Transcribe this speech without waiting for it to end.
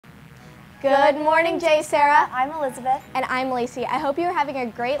Good morning, JSerra. I'm Elizabeth. And I'm Lacey. I hope you're having a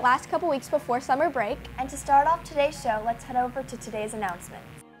great last couple weeks before summer break. And to start off today's show, let's head over to today's announcements.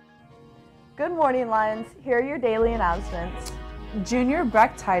 Good morning, Lions. Here are your daily announcements. Junior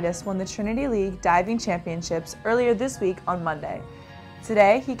Breck Titus won the Trinity League Diving Championships earlier this week on Monday.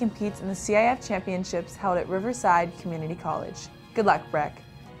 Today, he competes in the CIF Championships held at Riverside Community College. Good luck, Breck.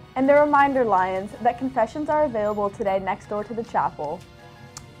 And a reminder, Lions, that confessions are available today next door to the chapel.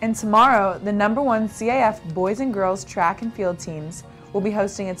 And tomorrow, the #1 CIF boys and girls track and field teams will be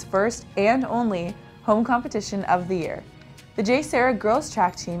hosting its first and only home competition of the year. The JSerra girls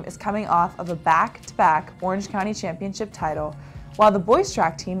track team is coming off of a back-to-back Orange County Championship title, while the boys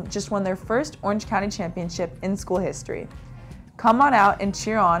track team just won their first Orange County Championship in school history. Come on out and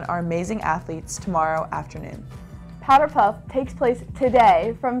cheer on our amazing athletes tomorrow afternoon. Powder Puff takes place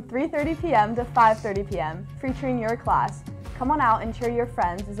today from 3:30 p.m. to 5:30 p.m., featuring your class. Come on out and cheer your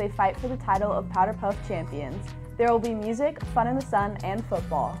friends as they fight for the title of Powder Puff champions. There will be music, fun in the sun, and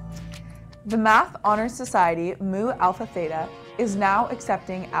football. The Math Honors Society, Mu Alpha Theta, is now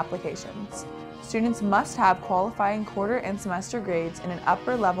accepting applications. Students must have qualifying quarter and semester grades in an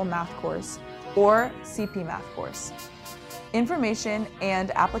upper level math course or CP math course. Information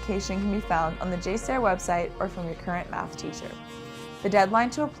and application can be found on the JSerra website or from your current math teacher. The deadline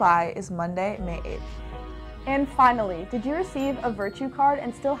to apply is Monday, May 8th. And finally, did you receive a Virtue card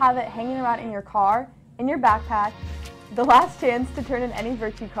and still have it hanging around in your car, in your backpack? The last chance to turn in any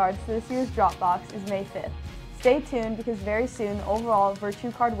Virtue cards to this year's Dropbox is May 5th. Stay tuned because very soon, overall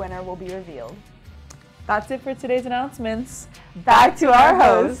Virtue card winner will be revealed. That's it for today's announcements. Back to our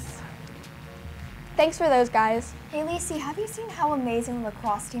hosts. Thanks for those, guys. Hey Lacey, have you seen how amazing the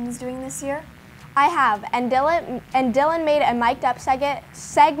lacrosse team is doing this year? I have, and Dylan made a mic'd up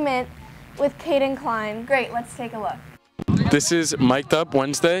segment with Caden Klein. Great, let's take a look. This is Mic'd Up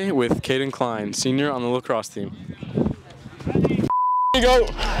Wednesday with Caden Klein, senior on the lacrosse team. Here you go.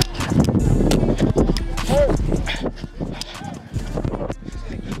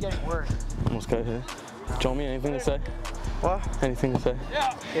 Almost got hit. Jomi, anything to say? What? Anything to say?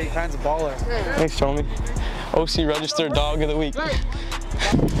 Yeah, Klein's a baller. Thanks, Jomi. OC registered dog of the week.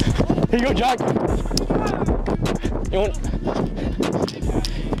 Here you go, Jack. You want?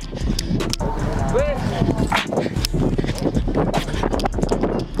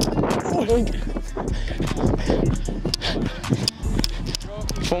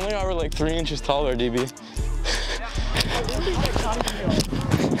 If only I were like 3 inches taller, DB.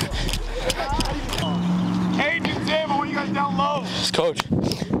 Hey, Sam, I want you guys down low. It's coach.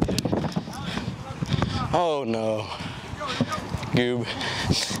 Oh no. Goob.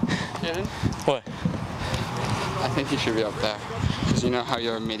 Caden? What? I think you should be up there. Because you know how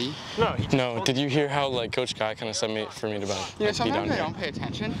you're a midi? No, did you hear how like Coach Guy kind of said for me to You know, be down sometimes I here? don't pay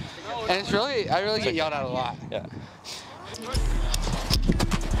attention. And it's really, I really get yelled at a lot. Yeah.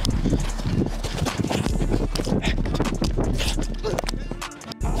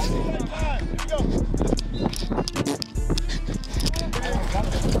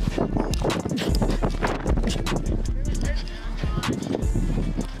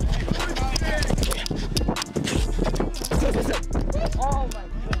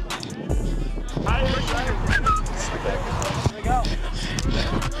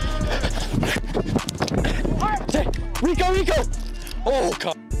 Rico! Oh,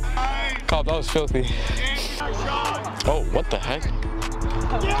 Cobb, that was filthy. Oh, what the heck?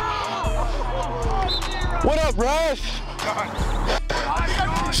 What up, ref?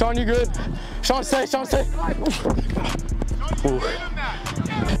 Sean, you good? Sean, stay. Ooh.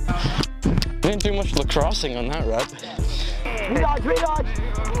 Didn't do much lacrossing on that rep. Redodge.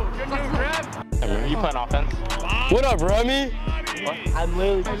 You playing offense? What up, Remy? What? I'm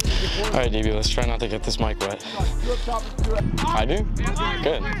literally. All right, DB, let's try not to get this mic wet. I do?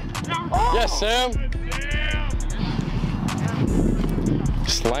 Good. Yes, Sam.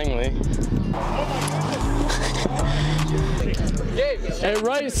 Langley. Hey,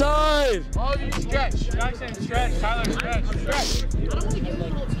 right side. All of you stretch. Jackson, stretch. Tyler, stretch.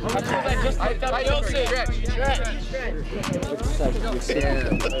 That's what I just picked up. Stretch.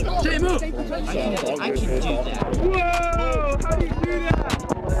 Jay, move. I can do that. Whoa! How do you do that?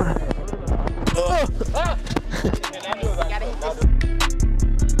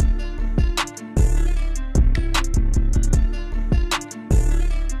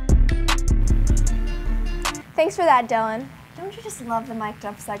 Thanks for that, Dylan. Don't you just love the mic'd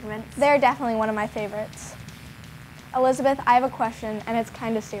up segments? They're definitely one of my favorites. Elizabeth, I have a question, and it's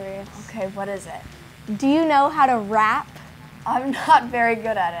kind of serious. Okay, what is it? Do you know how to rap I'm not very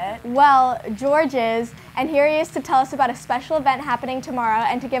good at it. Well, George is, and here he is to tell us about a special event happening tomorrow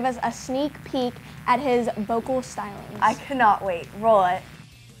and to give us a sneak peek at his vocal stylings. I cannot wait. Roll it.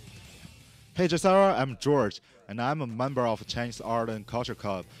 Hey JSerra, I'm George, and I'm a member of Chinese Art and Culture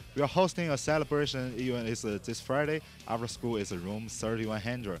Club. We are hosting a celebration event this Friday. After school is room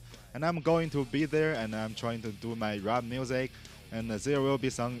 3100, and I'm going to be there, and I'm trying to do my rap music, and there will be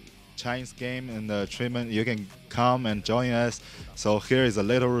some Chinese game and the treatment. You can come and join us. So here is a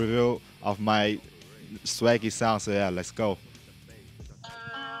little review of my swaggy sound. So yeah, let's go.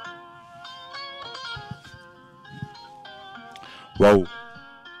 Whoa.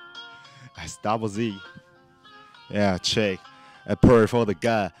 That's double Z. Yeah, check. I purr for the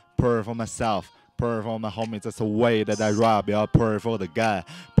guy, purr for myself, purr for my homies. That's the way that I rap. Yeah, purr for the guy,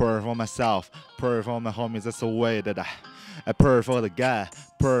 purr for myself, purr for my homies. That's the way that I purr for the guy,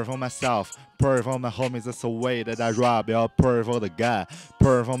 purr for myself, purr for my homies. That's the way that I rap. Yeah, purr for the guy,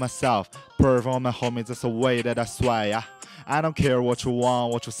 purr for myself, purr for my homies. That's the way that I sway. Yeah. I don't care what you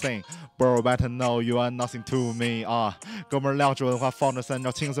want, what you think, bro, better know you are nothing to me 啊，哥们儿撂准话放着3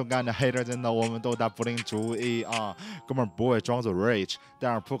招，轻松干的 hater 真的我们都打不定主意啊，哥们儿不会装作 rich，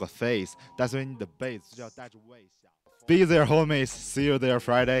 但是扑个 face， 带随你的 bass 就要带着微笑。Be there, homies. See you there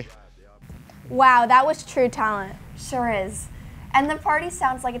Friday. Wow, that was true talent. Sure is. And the party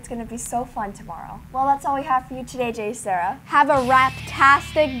sounds like it's going to be so fun tomorrow. Well, that's all we have for you today, JSerra. Have a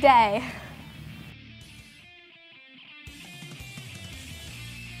rap-tastic day.